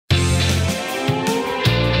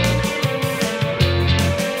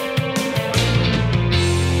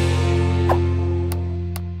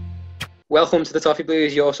Welcome to the Toffee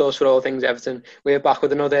Blues, your source for all things Everton. We're back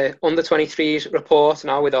with another under-23s report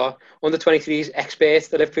now with our under-23s expert,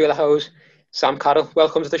 the Liverpool Echo, Sam Carroll.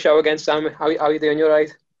 Welcome to the show again, Sam. How are you doing? You all right?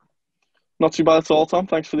 Not too bad at all, Tom.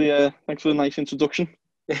 Thanks for the nice introduction.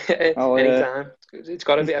 Anytime. It's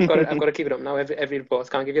got to be. I've got to keep it up now. Every report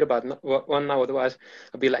can't give you a bad one now, otherwise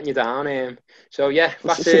I'll be letting you down. So yeah,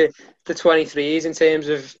 back to the 23s in terms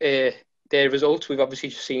of their results. We've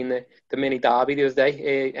obviously seen the mini derby the other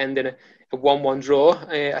day, ending a 1-1 draw.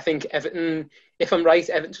 I think Everton, if I'm right,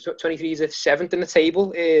 Everton 23s are 7th in the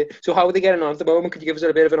table. So how are they getting on at the moment? Could you give us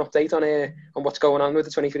a bit of an update on what's going on with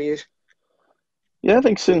the 23s? Yeah, I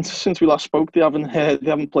think since we last spoke, they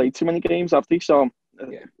haven't played too many games, have they? So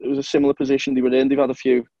it was a similar position they were in. They've had a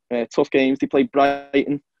few tough games. They played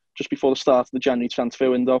Brighton just before the start of the January transfer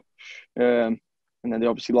window, and then they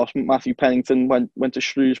obviously lost. Matthew Pennington went to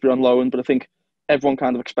Shrewsbury on loan, but I think everyone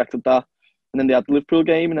kind of expected that. And then they had the Liverpool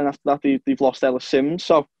game, and then after that they've lost Ellis Simms.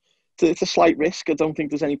 So it's a slight risk. I don't think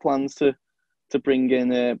there's any plans to bring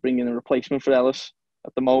in a replacement for Ellis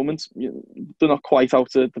at the moment. They're not quite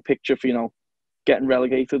out of the picture for getting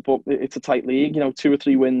relegated, but it's a tight league. 2 or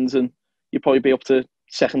 3 wins, and you'll probably be up to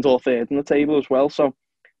second or third in the table as well. So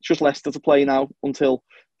it's just Leicester to play now until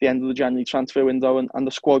the end of the January transfer window, and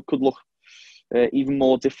the squad could look even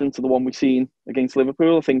more different to the one we've seen against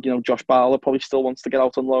Liverpool. I think Josh Barlow probably still wants to get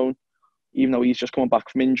out on loan, even though he's just coming back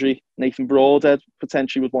from injury. Nathan Broadhead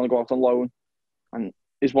potentially would want to go out on loan, and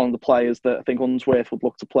is one of the players that I think Unsworth would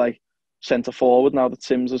look to play centre forward now that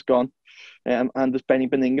Simms has gone. And there's Benny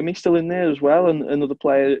Benningham, he's still in there as well, and another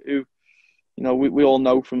player who we all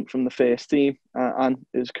know from the first team, and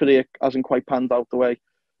his career hasn't quite panned out the way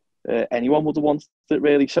anyone would have wanted it,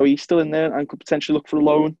 really. So he's still in there and could potentially look for a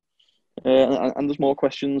loan. And there's more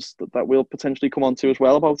questions that we'll potentially come on to as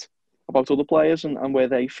well about other players and where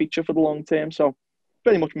they feature for the long term. So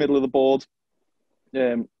very much middle of the board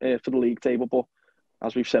for the league table. But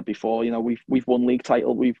as we've said before, we've won league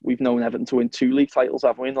title. We've known Everton to win 2 league titles,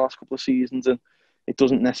 haven't we, in the last couple of seasons? And it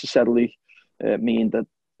doesn't necessarily mean that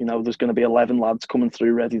there's going to be 11 lads coming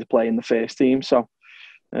through ready to play in the first team. So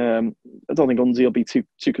I don't think Unzi will be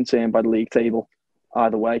too concerned by the league table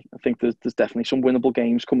either way. I think there's definitely some winnable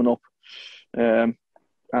games coming up.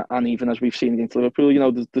 And even as we've seen against Liverpool,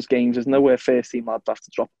 there's games, isn't there, where first team lads have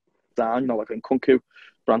to drop down, like in Kunku.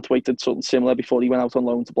 Brantwaite did something similar before he went out on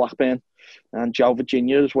loan to Blackburn. And João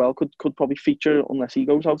Virginia as well could probably feature unless he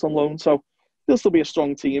goes out on loan. So there'll still be a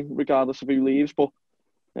strong team regardless of who leaves. But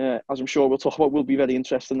as I'm sure we'll talk about, will be very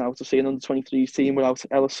interesting now to see an under-23s team without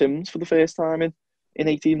Ellis Simms for the first time in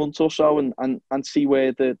 18 months or so, and see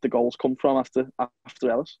where the goals come from after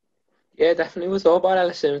Ellis. Yeah, definitely. We thought about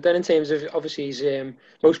Ellis Simms. Then in terms of, obviously,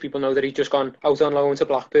 most people know that he's just gone out on loan to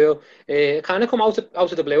Blackpool. Kind of come out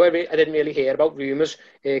of the blue. I didn't really hear about rumours.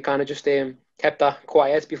 Kind of just kept that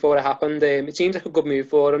quiet before it happened. It seems like a good move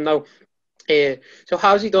for him now. So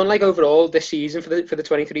how's he done overall this season for the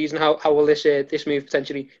 23s, and how will this move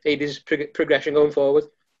potentially aid his progression going forward?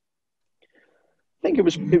 I think it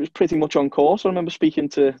was pretty much on course. I remember speaking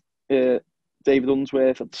to David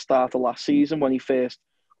Unsworth at the start of last season when he first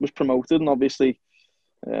was promoted, and obviously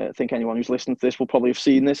I think anyone who's listening to this will probably have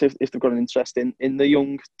seen this if they've got an interest in the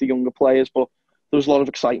younger players. But there was a lot of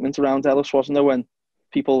excitement around Ellis, wasn't there, when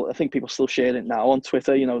I think people still share it now on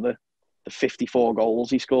Twitter, the 54 goals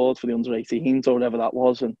he scored for the under-18s or whatever that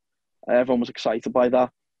was, and everyone was excited by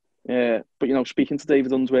that. But speaking to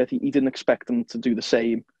David Unsworth, he didn't expect them to do the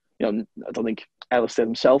same. I don't think Ellis did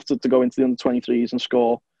himself to go into the under-23s and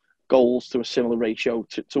score goals to a similar ratio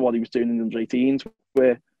to what he was doing in the under-18s,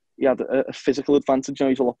 where he had a physical advantage.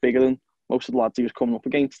 He's a lot bigger than most of the lads he was coming up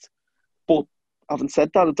against. But having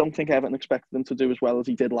said that, I don't think Everton expected him to do as well as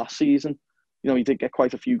he did last season. He did get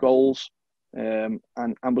quite a few goals, and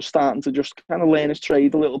was starting to just kind of learn his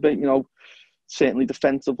trade a little bit. Certainly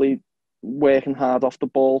defensively, working hard off the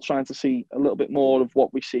ball, trying to see a little bit more of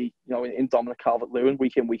what we see, in Dominic Calvert-Lewin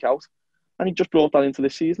week in, week out. And he just brought that into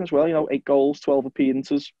this season as well. 8 goals, 12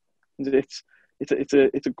 appearances. It's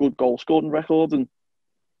a good goal scoring record, and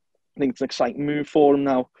I think it's an exciting move for him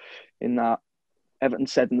now. In that, Everton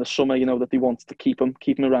said in the summer, that they wanted to keep him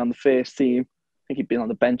around the first team. I think he'd been on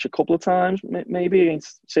the bench a couple of times, maybe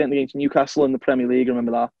certainly against Newcastle in the Premier League. I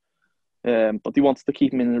remember that. But they wanted to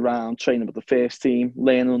keep him in and around, training with the first team,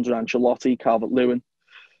 learning under Ancelotti, Calvert-Lewin,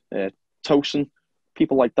 Tosin,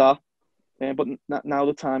 people like that. But now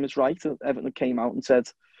the time is right. Everton came out and said,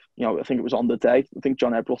 I think it was on the day. I think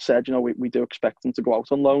John Ebrell said, we do expect him to go out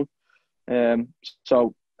on loan.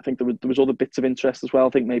 So I think there was other bits of interest as well. I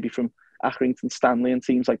think maybe from Accrington Stanley and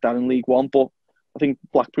teams like that in League One. But I think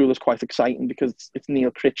Blackpool is quite exciting because it's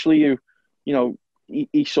Neil Critchley who,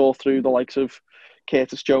 he saw through the likes of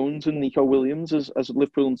Curtis Jones and Nico Williams as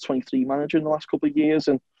Liverpool U23 manager in the last couple of years,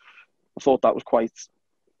 and I thought that was quite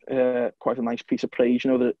a nice piece of praise.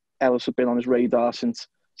 That Ellis had been on his radar since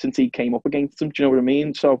he came up against him. Do you know what I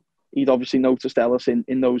mean? So he'd obviously noticed Ellis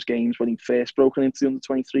in those games when he'd first broken into the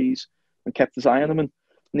under-23s and kept his eye on him. And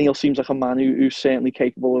Neil seems like a man who's certainly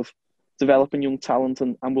capable of developing young talent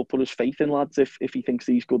and will put his faith in lads if he thinks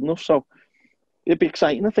he's good enough. So it'd be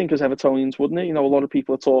exciting, I think, as Evertonians, wouldn't it? A lot of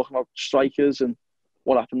people are talking about strikers and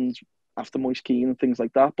what happens after Moise Keane and things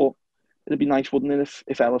like that. But it'd be nice, wouldn't it,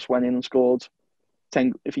 if Ellis went in and scored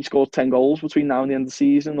 10 goals between now and the end of the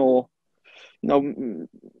season, or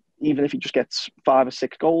even if he just gets 5 or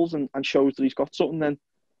 6 goals and shows that he's got something, then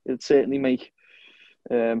it'd certainly make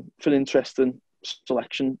for an interesting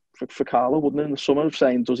selection for Carlo, wouldn't it, in the summer, of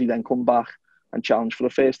saying, does he then come back and challenge for the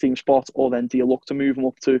first team spot, or then do you look to move him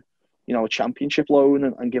up to a championship loan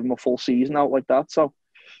and give him a full season out like that? So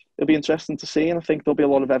it'll be interesting to see, and I think there'll be a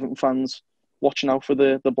lot of Everton fans watching out for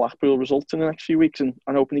the Blackpool results in the next few weeks and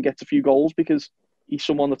hoping he gets a few goals, because he's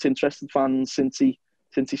someone that's interested fans since he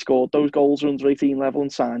scored those goals at under 18 level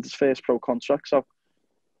and signed his first pro contract. So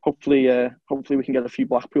hopefully we can get a few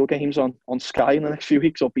Blackpool games on Sky in the next few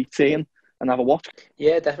weeks, or BT, and have a watch.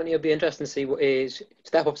 Yeah, definitely. It'll be interesting to see what his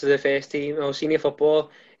step up to the first team or senior football.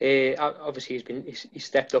 Obviously, he's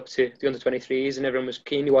stepped up to the under-23s, and everyone was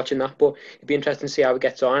keenly watching that. But it'd be interesting to see how he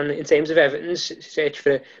gets on in terms of Everton's search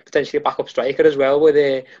for potentially a backup striker as well,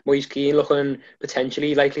 with Moise Keane looking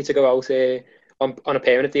potentially likely to go out on a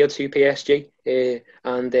permanent deal to PSG,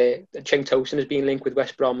 and Cheng Tosin has been linked with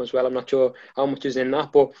West Brom as well. I'm not sure how much is in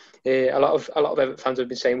that, but a lot of Everton fans have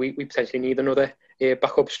been saying we potentially need another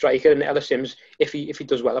backup striker, and Ellis Simms, if he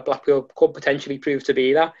does well at Blackpool, could potentially prove to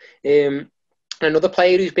be that. Another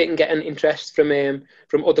player who's been getting interest from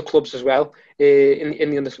other clubs as well in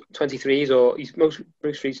the under-23s, or he's most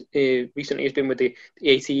recently has been with the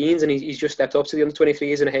 18s, and he's just stepped up to the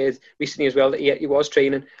under-23s, and I heard recently as well that he was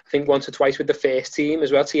training, I think, once or twice with the first team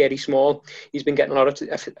as well. Thierry Small, he's been getting a lot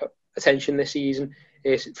of attention this season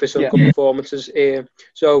for some good performances.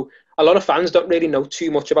 So a lot of fans don't really know too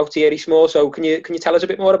much about Thierry Small. So can you tell us a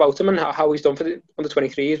bit more about him and how he's done for the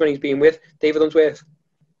under-23s when he's been with David Unsworth?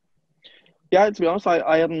 Yeah, to be honest,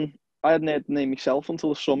 I hadn't heard the name myself until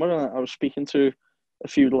the summer, and I was speaking to a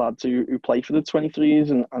few of the lads who play for the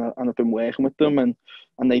 23s, and I've been working with them, and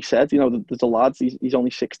they said, there's a lad, he's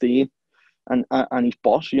only 16, and he's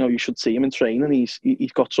boss, you should see him in training,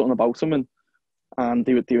 he's got something about him, and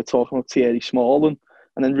they were talking about Thierry Small, and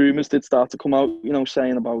then rumours did start to come out,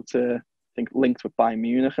 saying about, I think, linked with Bayern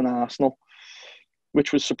Munich and Arsenal,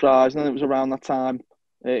 which was surprising, and it was around that time.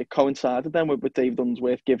 It coincided then with David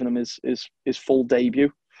Unsworth giving him his full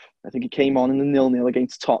debut. I think he came on in the 0-0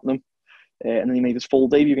 against Tottenham, and then he made his full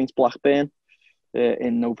debut against Blackburn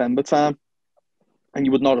in November time. And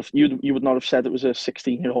you would not have said it was a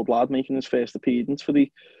 16-year-old lad making his first appearance for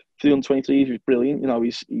the under-23s. He was brilliant.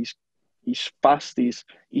 He's fast. He's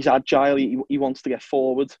agile. He wants to get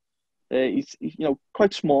forward. He's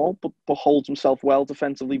quite small, but holds himself well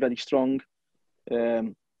defensively, very strong.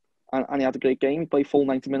 And he had a great game. He played full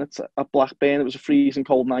 90 minutes at Blackburn. It was a freezing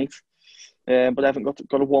cold night, but Everton got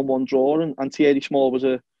a 1-1 draw, and Thierry Small was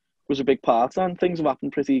a big part. And things have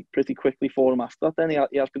happened pretty quickly for him after that. Then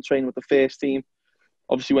he has been training with the first team.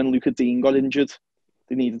 Obviously, when Luca Dean got injured,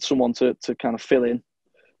 they needed someone to kind of fill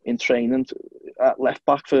in training at left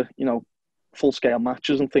back for full scale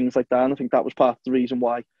matches and things like that. And I think that was part of the reason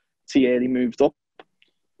why Thierry moved up.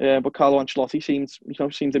 But Carlo Ancelotti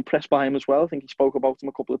seemed impressed by him as well. I think he spoke about him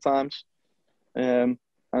a couple of times,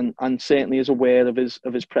 and certainly is aware of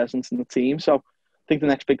his presence in the team. So I think the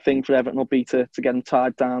next big thing for Everton will be to get him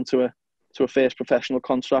tied down to a first professional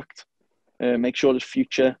contract, make sure his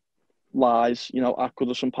future lies at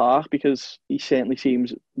Goodison Park, because he certainly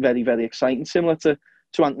seems very, very exciting, similar to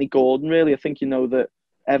Anthony Gordon. Really, I think that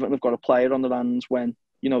Everton have got a player on their hands when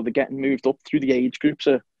they're getting moved up through the age groups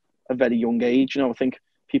at a very young age. I think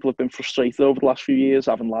people have been frustrated over the last few years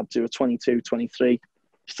having lads who are 22, 23,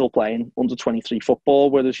 still playing under-23 football,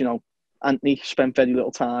 whereas, Anthony spent very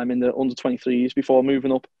little time in the under-23s before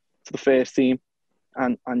moving up to the first team.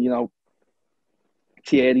 And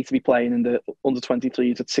Thierry to be playing in the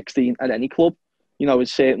under-23s at 16 at any club,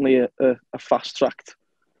 is certainly a fast-tracked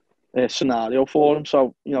scenario for him.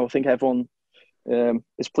 So, I think everyone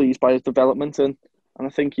is pleased by his development. And I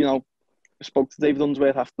think, I spoke to David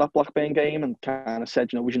Unsworth after that Blackburn game and kind of said,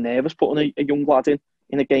 was you nervous putting a young lad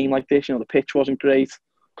in a game like this? The pitch wasn't great,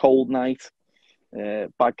 cold night,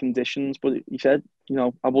 bad conditions. But he said,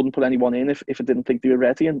 I wouldn't put anyone in if I didn't think they were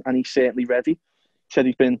ready, and he's certainly ready. He said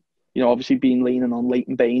he's been obviously been leaning on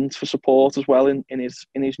Leighton Baines for support as well in his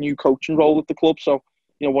new coaching role at the club. So,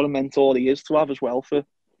 what a mentor he is to have as well for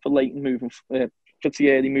Leighton for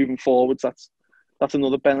Thierry moving forwards. That's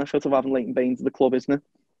another benefit of having Leighton Baines at the club, isn't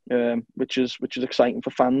it? Which is exciting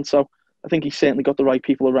for fans. So I think he's certainly got the right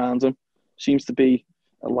people around him. Seems to be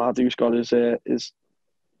a lad who's got his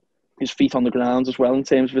feet on the ground as well in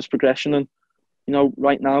terms of his progression. And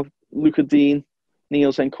right now, Luca Dean,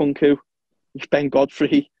 Niels Nkunku, Ben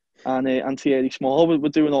Godfrey, and Thierry Small, we're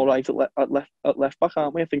doing all right at left back,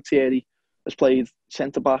 aren't we? I think Thierry has played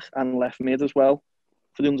centre back and left mid as well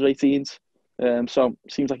for the under-18s. So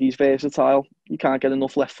seems like he's versatile. You can't get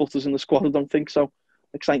enough left footers in the squad, I don't think. So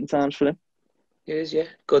exciting times for him. It is, yeah.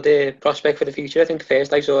 Good prospect for the future. I think the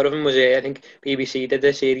first I saw of him was, I think BBC did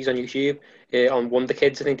a series on YouTube on Wonder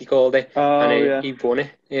Kids, I think they called it. He won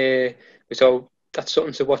it. So that's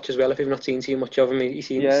something to watch as well if you've not seen too much of him. He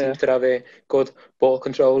seems to have a good ball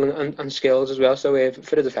control and skills as well. So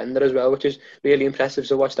for a defender as well, which is really impressive.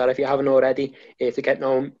 So watch that if you haven't already, to get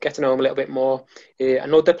to know him a little bit more.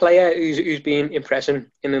 Another player who's been impressing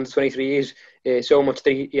in the under-23s, so much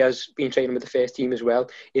that he has been training with the first team as well,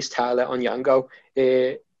 is Tyler Onyango.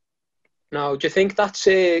 Now, do you think that's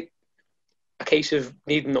a case of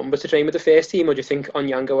needing numbers to train with the first team, or do you think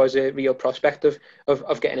Onyango has a real prospect of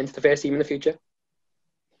getting into the first team in the future?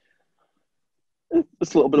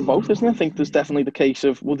 It's a little bit of both, isn't it? I think there's definitely the case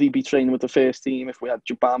of would he be training with the first team if we had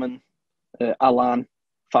Jubaman, Alan,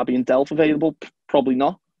 Fabian Delph available? Probably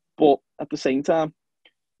not. But at the same time,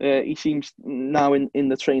 he seems now in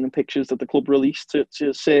the training pictures that the club released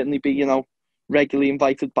to certainly be, regularly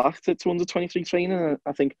invited back to under-23 training.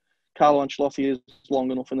 I think Carlo Ancelotti is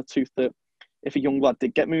long enough in the tooth that if a young lad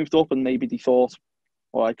did get moved up and maybe they thought,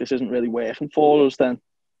 all right, this isn't really working for us, then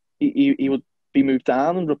he would be moved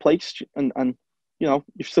down and replaced. And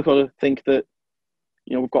you've still got to think that,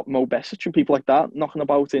 we've got Mo Besic and people like that knocking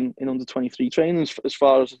about in under-23 training as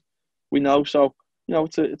far as we know. So,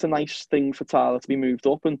 it's a nice thing for Tyler to be moved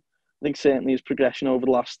up. And I think certainly his progression over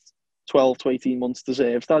the last 12 to 18 months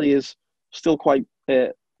deserves that. He is still quite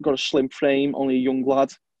got a slim frame, only a young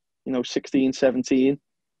lad, 16, 17.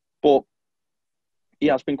 But he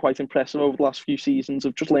has been quite impressive over the last few seasons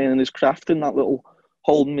of just learning his craft in that little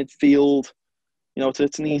holding midfield.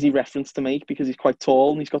 It's an easy reference to make because he's quite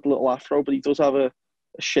tall and he's got a little afro, but he does have a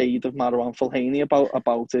shade of Marouane Fellaini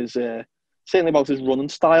about his certainly about his running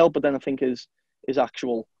style. But then I think his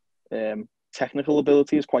actual technical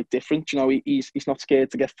ability is quite different. He's not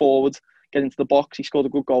scared to get forward, get into the box. He scored a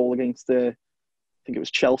good goal against I think it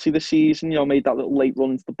was Chelsea this season. Made that little late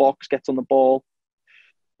run into the box, gets on the ball,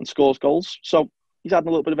 and scores goals. So he's adding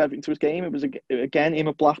a little bit of everything to his game. It was again him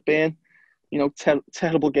at Blackburn.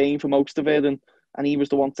 Terrible game for most of it, and he was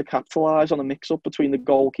the one to capitalise on a mix-up between the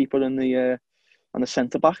goalkeeper and the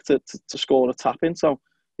centre-back to score a tap-in. So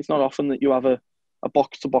it's not often that you have a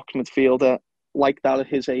box-to-box midfielder like that at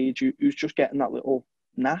his age who's just getting that little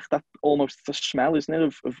knack, that almost the smell, isn't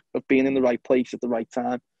it, of being in the right place at the right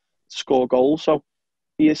time to score goals. So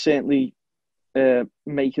he is certainly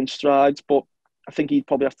making strides, but I think he'd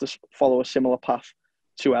probably have to follow a similar path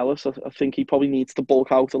to Ellis. I think he probably needs to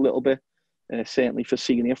bulk out a little bit, certainly for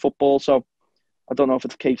senior football. So I don't know if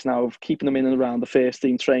it's a case now of keeping him in and around the first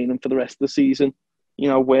team training for the rest of the season,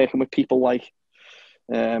 working with people like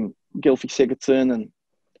Gylfi Sigurdsson and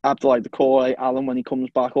Abdoulaye Doucouré, Alan when he comes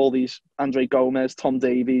back, all these, Andre Gomez, Tom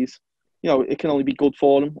Davies. It can only be good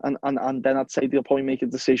for him. And then I'd say they'll probably make a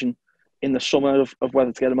decision in the summer of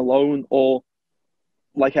whether to get him alone or,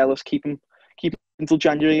 like Ellis, keep him until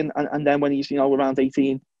January and then when he's, around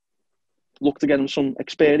 18, look to get him some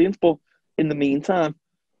experience. But in the meantime,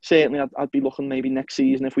 certainly I'd be looking maybe next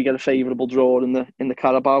season if we get a favourable draw in the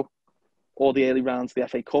Carabao or the early rounds of the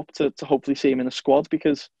FA Cup to hopefully see him in a squad,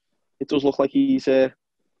 because it does look like he's a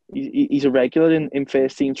regular in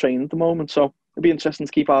first team training at the moment. So it'd be interesting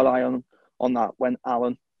to keep our eye on that when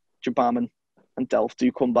Alan, Jubaman and Delph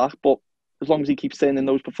do come back. But as long as he keeps staying in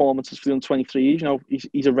those performances for the under-23s,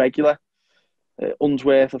 he's a regular.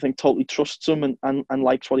 Unsworth, I think, totally trusts him and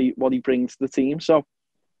likes what he brings to the team. So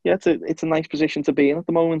yeah, it's a nice position to be in at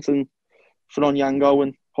the moment, and for Onyango,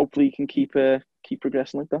 and hopefully he can keep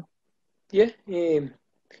progressing like that. Yeah,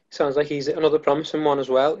 sounds like he's another promising one as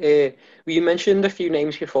well. You mentioned a few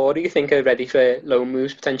names before. Do you think are ready for loan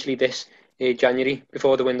moves potentially this January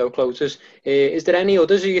before the window closes? Is there any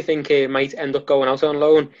others who you think might end up going out on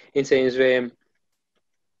loan in terms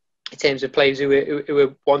of players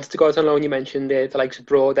who wanted to go out on loan? You mentioned the likes of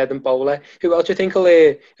Broadhead and Bowler. Who else do you think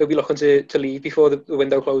will be looking to leave before the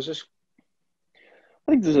window closes?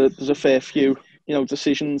 I think there's a fair few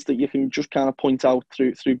decisions that you can just kind of point out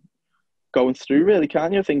through going through, really,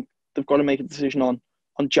 can't you? I think they've got to make a decision on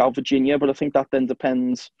João Virginia, but I think that then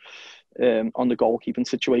depends on the goalkeeping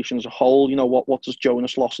situation as a whole. You know, what does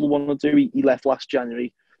Jonas Lossell want to do? He left last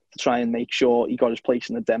January to try and make sure he got his place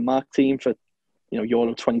in the Denmark team for, you know,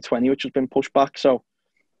 Euro 2020, which has been pushed back. So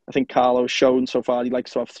I think Carlo has shown so far he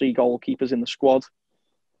likes to have 3 goalkeepers in the squad.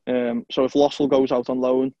 So if Lossell goes out on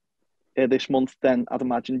loan this month, then I'd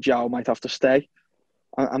imagine João might have to stay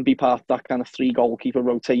and be part of that kind of 3 goalkeeper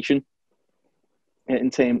rotation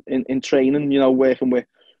in training, you know, working with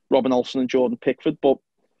Robin Olsen and Jordan Pickford. But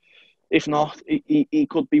if not, he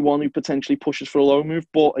could be one who potentially pushes for a loan move.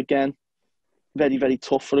 But again, very, very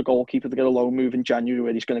tough for a goalkeeper to get a loan move in January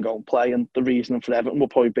where he's going to go and play. And the reason for Everton will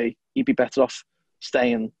probably be he'd be better off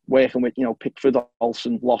staying, working with, you know, Pickford,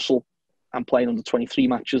 Olsen, Lossell, and playing under 23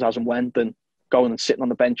 matches as and when, than going and sitting on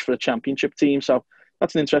the bench for a championship team. So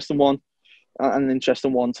that's an interesting one. And an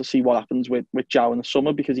interesting one to see what happens with João in the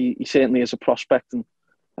summer, because he certainly is a prospect, and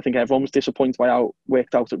I think everyone was disappointed by how it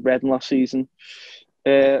worked out at Reading last season.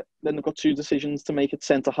 Then they've got 2 decisions to make at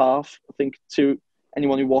centre-half. I think to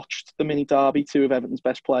anyone who watched the mini derby, 2 of Everton's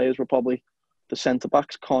best players were probably the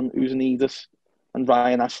centre-backs, Con Uzanidis and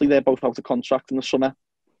Ryan Ashley. They're both out of contract in the summer.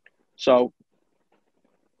 So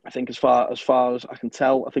I think as far as I can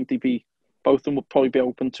tell, I think both of them would probably be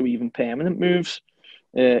open to even permanent moves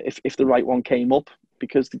if the right one came up,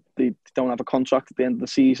 because they don't have a contract at the end of the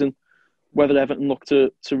season. Whether Everton look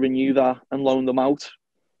to renew that and loan them out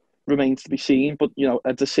remains to be seen. But, you know,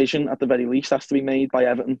 a decision at the very least has to be made by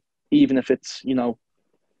Everton, even if it's, you know,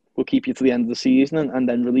 we'll keep you to the end of the season and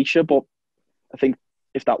then release you. But I think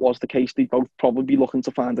if that was the case, they'd both probably be looking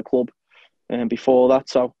to find a club before that.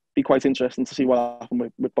 So it'd be quite interesting to see what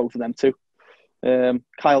happened with both of them too.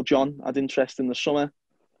 Kyle John had interest in the summer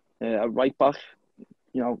at right back.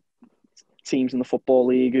 You know, teams in the Football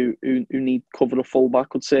League who need cover of full-back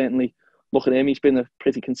could certainly look at him. He's been a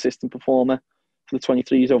pretty consistent performer for the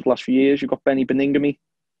 23s over the last few years. You've got Benny Beningame.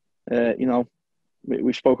 You know,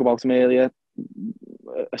 we spoke about him earlier.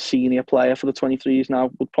 A senior player for the 23s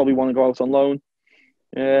now, would probably want to go out on loan.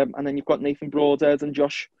 And then you've got Nathan Broadhead and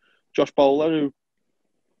Josh Bowler, who,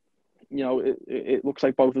 you know, it looks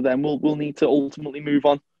like both of them will need to ultimately move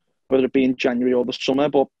on, whether it be in January or the summer.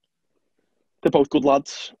 But they're both good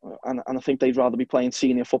lads, and I think they'd rather be playing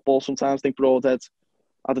senior football sometimes. I think Broadhead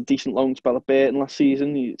had a decent loan spell at Burton last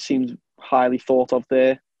season. He seemed highly thought of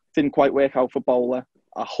there. Didn't quite work out for Bowler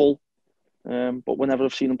at Hull. But whenever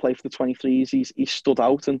I've seen him play for the 23s, he's stood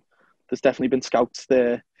out, and there's definitely been scouts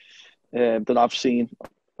there that I've seen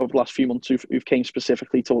over the last few months who've came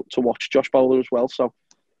specifically to watch Josh Bowler as well. So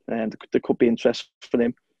there could be interest for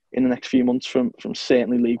him in the next few months from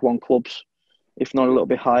certainly League One clubs, if not a little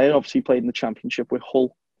bit higher. Obviously, he played in the Championship with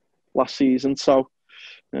Hull last season, so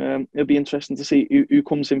it'll be interesting to see who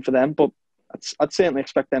comes in for them. But I'd certainly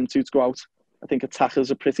expect them to go out. I think attackers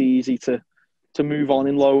are pretty easy to move on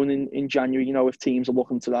in loan in January. You know, if teams are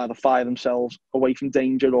looking to either fire themselves away from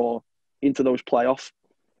danger or into those playoff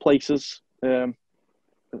places, I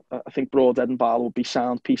think Broadhead and Barlow will be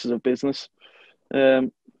sound pieces of business.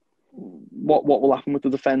 What will happen with the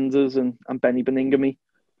defenders and Benny Beningame,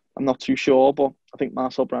 I'm not too sure, but I think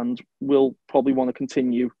Marcel Brands will probably want to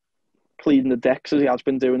continue cleaning the decks as he has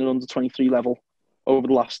been doing at under 23 level over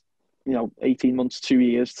the last 18 months, 2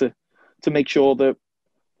 years to make sure that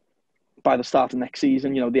by the start of next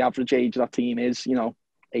season, the average age of that team is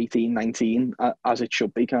 18, 19, as it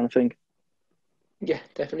should be, kind of thing. Yeah,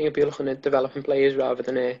 definitely. I'd be looking at developing players rather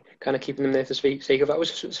than kind of keeping them there for the sake of it. I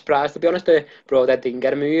was surprised, to be honest, Broadhead didn't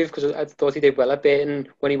get a move, because I thought he did well at Burton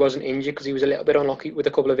when he wasn't injured, because he was a little bit unlucky with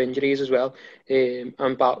a couple of injuries as well.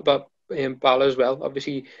 And Bala as well.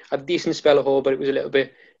 Obviously, had a decent spell at Hull, but it was a little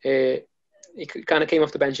bit... he kind of came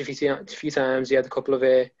off the bench a few times. He had a couple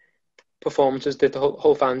of... performances that the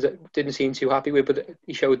whole fans didn't seem too happy with, but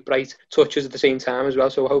he showed bright touches at the same time as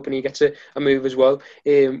well, so we're hoping he gets a move as well.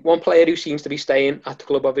 One player who seems to be staying at the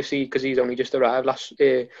club, obviously, because he's only just arrived last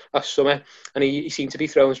summer, and he seemed to be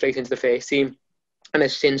thrown straight into the first team and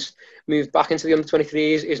has since moved back into the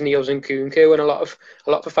under-23s, is Niels Nkunku, and a lot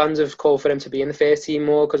of fans have called for him to be in the first team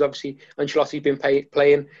more, because obviously Ancelotti's been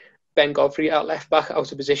playing Ben Godfrey at left back out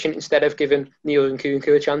of position instead of giving Niels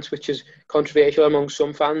Nkunku a chance, which is controversial among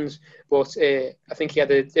some fans. But I think he had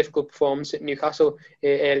a difficult performance at Newcastle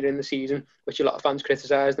earlier in the season, which a lot of fans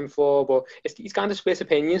criticised him for. But he's kind of split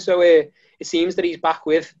opinion. So it seems that he's back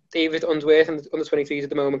with David Unsworth on the 23s at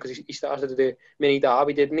the moment, because he started the mini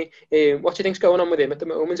derby, didn't he? What do you think's going on with him at the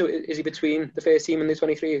moment? Is he between the first team and the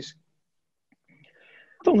 23s?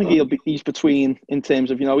 I don't think he's between, in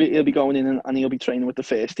terms of, he'll be going in and he'll be training with the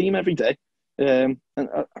first team every day. And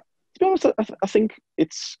to be honest, I think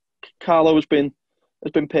Carlo has been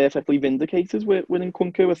has been perfectly vindicated with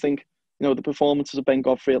Nkunku. I think, the performances of Ben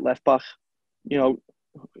Godfrey at left back,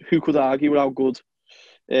 who could argue with how good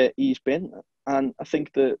he's been? And I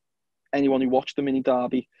think that anyone who watched the mini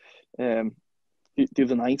derby the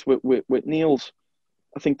other night with Niels,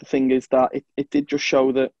 I think the thing is that it did just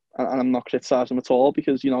show that, and I'm not criticising him at all,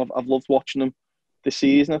 because I've loved watching him this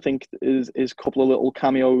season. I think his couple of little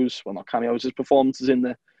cameos, well, not cameos, his performances in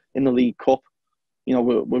the League Cup,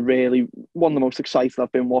 were really one of the most excited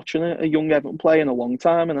I've been watching a young Everton play in a long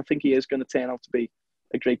time, and I think he is going to turn out to be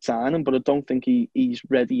a great signing, but I don't think he's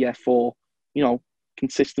ready yet for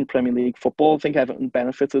consistent Premier League football. I think Everton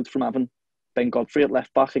benefited from having Ben Godfrey at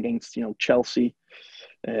left back against Chelsea,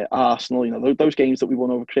 Arsenal, those games that we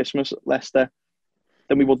won over Christmas at Leicester,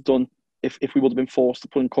 than we would have done if we would have been forced to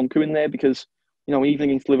put Nkunku in there, because even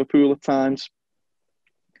against Liverpool at times,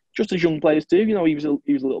 just as young players do, he was a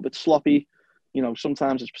little bit sloppy.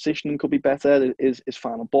 Sometimes his positioning could be better, his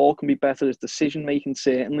final ball can be better, his decision making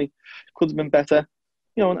certainly could have been better.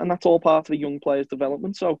 And that's all part of a young player's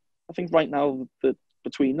development. So I think right now that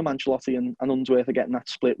between them, Ancelotti and Unsworth are getting that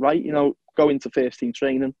split right. Go into first team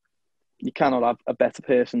training, you cannot have a better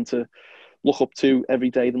person to look up to every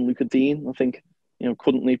day than Luca Dean. I think,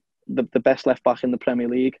 currently the best left back in the Premier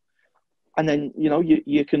League. And then,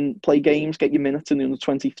 you can play games, get your minutes in the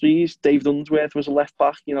under-23s. David Unsworth was a left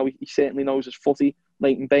back. He certainly knows his footy.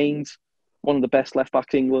 Leighton Baines, one of the best left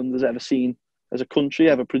backs England has ever seen as a country,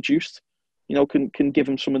 ever produced, can give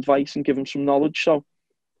him some advice and give him some knowledge. So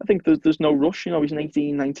I think there's no rush. He's an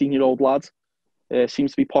 18, 19-year-old lad.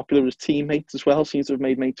 Seems to be popular with his teammates as well. Seems to have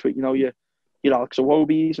made mates with, your Alex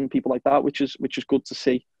Iwobis and people like that, which is good to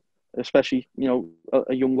see, especially,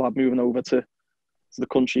 a young lad moving over to the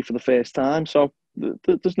country for the first time. So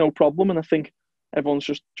there's no problem, and I think everyone's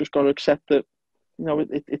just got to accept that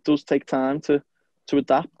it does take time to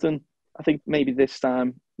adapt. And I think maybe this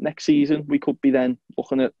time next season we could be then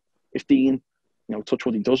looking at, if Dean, touch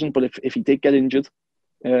wood he doesn't, but if he did get injured,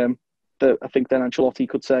 I think then Ancelotti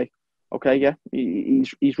could say, okay, yeah,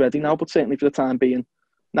 he's ready now. But certainly for the time being,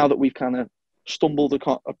 now that we've kind of stumbled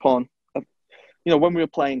upon when we were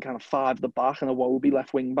playing kind of five at the back and a Iwobi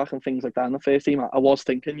left wing back and things like that in the first team, I was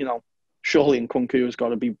thinking, surely Nkunku has got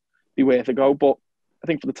to be worth a go. But I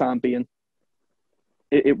think for the time being,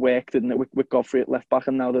 it worked, didn't it, with Godfrey at left back.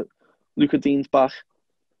 And now that Luca Dean's back,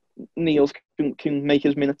 Niels can make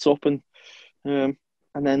his minutes up, and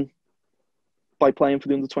then by playing for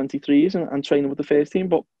the under-23s and training with the first team.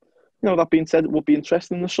 But that being said, it would be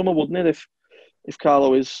interesting in the summer, wouldn't it, if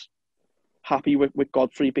Carlo is happy with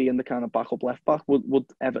Godfrey being the kind of backup left back? Would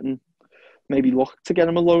Everton maybe look to get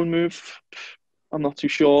him a loan move? I'm not too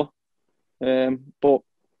sure, but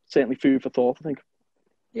certainly food for thought, I think.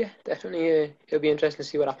 Yeah, definitely. It'll be interesting to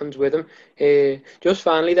see what happens with him. Just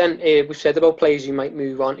finally then, we've said about players who might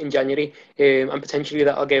move on in January, and potentially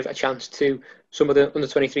that'll give a chance to some of the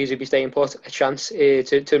under-23s who'll be staying put a chance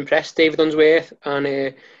to impress. David Unsworth,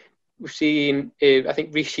 and we've seen, I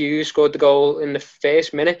think Reece Hughes scored the goal in the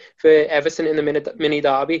first minute for Everton in the mini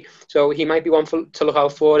derby. So he might be one to look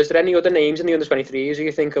out for. Is there any other names in the under-23s who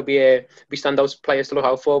you think will be standout players to look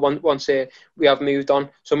out for once we have moved on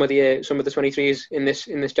some of the 23s in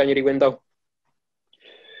this January window?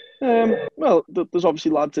 Well, there's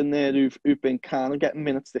obviously lads in there who've been kind of getting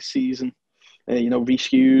minutes this season. Reece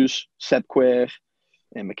Hughes, Seb Quayle,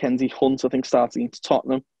 Mackenzie Hunt, I think, starting into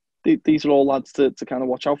Tottenham. These are all lads to kind of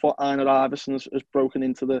watch out for. Einar Iversen has broken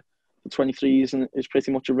into the 23s and is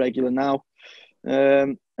pretty much a regular now.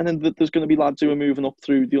 And then there's going to be lads who are moving up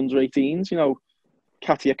through the under-18s.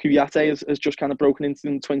 Katia Kouyaté has just kind of broken into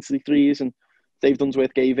the 23s, and David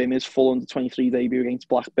Unsworth gave him his full under-23 debut against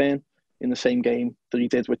Blackburn in the same game that he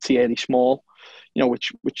did with Thierry Small,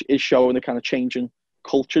 which is showing the kind of changing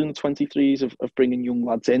culture in the 23s of bringing young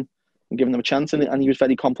lads in and giving them a chance. And he was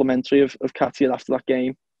very complimentary of Katia after that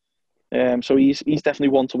game. So he's definitely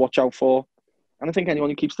one to watch out for. And I think anyone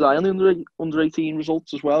who keeps their eye on the under-18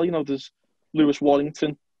 results as well, there's Lewis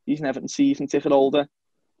Warrington. He's an Everton season ticket holder.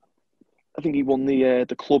 I think he won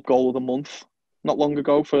the club goal of the month not long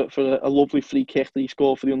ago for a lovely free kick that he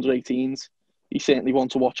scored for the under-18s. He's certainly one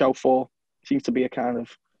to watch out for. Seems to be a kind of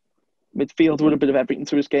midfielder with a bit of everything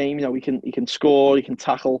to his game. He can score, he can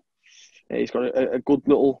tackle. He's got a good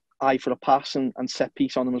little eye for a pass and set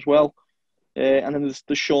piece on him as well. And then there's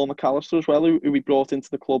Sean McAllister as well, who we brought into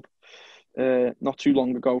the club not too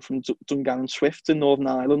long ago from Dungannon Swifts in Northern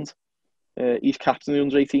Ireland. He's captain of the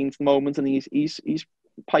under-18s at the moment, and he's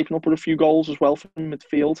piping up with a few goals as well from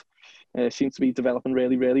midfield. Seems to be developing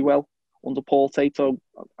really, really well under Paul Tate. So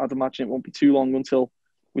I'd imagine it won't be too long until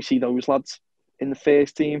we see those lads in the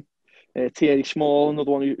first team. Thierry Small,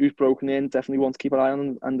 another one who's broken in, definitely want to keep an eye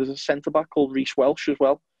on. And there's a centre-back called Reece Welsh as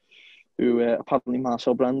well, who apparently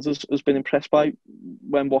Marcel Brands has been impressed by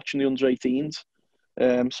when watching the under-18s.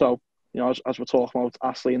 So, as we're talking about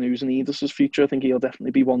Ashley and Uzanidis' future, I think he'll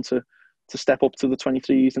definitely be one to step up to the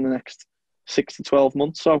 23s in the next 6 to 12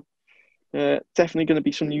 months. So, definitely going to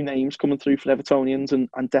be some new names coming through for Evertonians,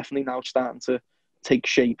 and definitely now starting to take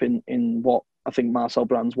shape in what I think Marcel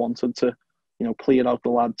Brands wanted to, clear out the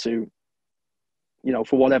lad to,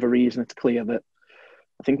 for whatever reason, it's clear that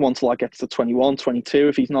I think once the lad gets to 21, 22,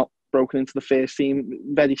 if he's not broken into the first team,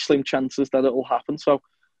 very slim chances that it'll happen. So,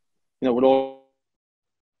 we're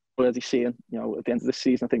already seeing, at the end of the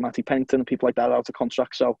season, I think Matty Pennington and people like that are out of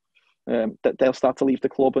contract. So they'll start to leave the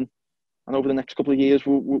club. And over the next couple of years,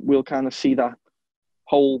 we'll kind of see that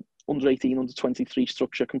whole under-18, under-23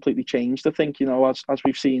 structure completely changed. I think, as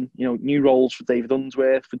we've seen, new roles for David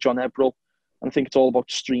Unsworth, for John Ebrell. And I think it's all about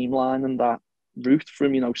streamlining that route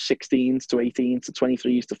from, 16s to 18s to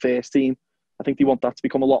 23s to first team. I think they want that to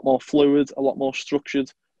become a lot more fluid, a lot more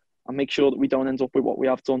structured, and make sure that we don't end up with what we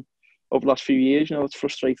have done over the last few years. It's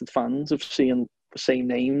frustrated fans of seeing the same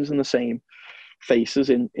names and the same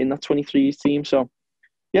faces in that 23s team. So,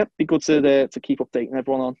 yeah, be good to keep updating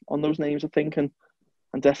everyone on those names, I think, and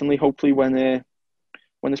definitely, hopefully, when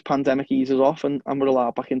this pandemic eases off and we're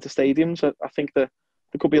allowed back into stadiums, I think that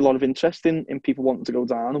there could be a lot of interest in people wanting to go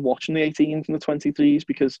down and watching the 18s and the 23s,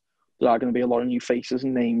 because there are going to be a lot of new faces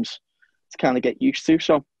and names to kind of get used to.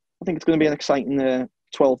 So I think it's going to be an exciting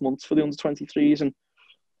 12 months for the under-23s, and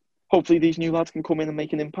hopefully these new lads can come in and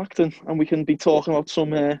make an impact, and we can be talking about some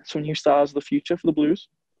new stars of the future for the Blues.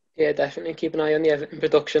 Yeah, definitely keep an eye on the Everton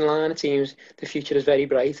production line. It seems the future is very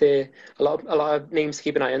bright. A lot of names to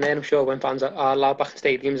keep an eye on there. I'm sure when fans are allowed back in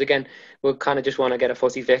stadiums again, we'll kind of just want to get a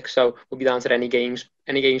footy fix. So we'll be down to any games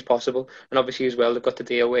possible. And obviously as well, they've got the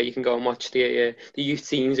deal where you can go and watch the youth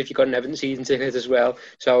teams if you've got an Everton season ticket as well.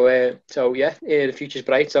 So the future's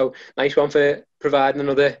bright. So nice one for providing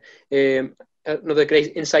another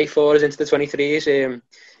great insight for us into the 23s.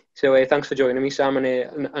 So thanks for joining me, Sam,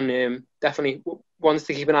 and definitely wants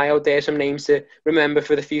to keep an eye out there, some names to remember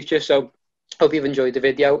for the future. So hope you've enjoyed the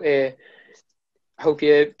video. Hope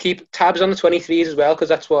you keep tabs on the 23s as well, because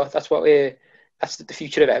that's the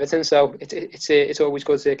future of Everton. So it's always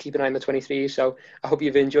good to keep an eye on the 23s. So I hope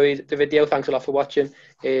you've enjoyed the video. Thanks a lot for watching.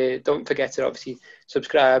 Don't forget to obviously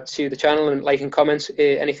subscribe to the channel and like and comment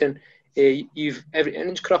anything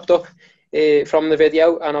anything's cropped up from the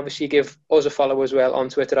video, and obviously give us a follow as well on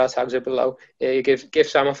Twitter. Our tags are below. Give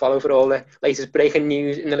Sam a follow for all the latest breaking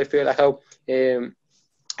news in the Liverpool Echo. And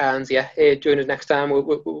join us next time.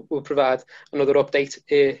 We'll provide another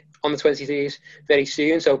update on the 23s very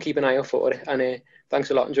soon. So keep an eye out for it. And thanks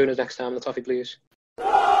a lot, and join us next time on the Toffee Blues.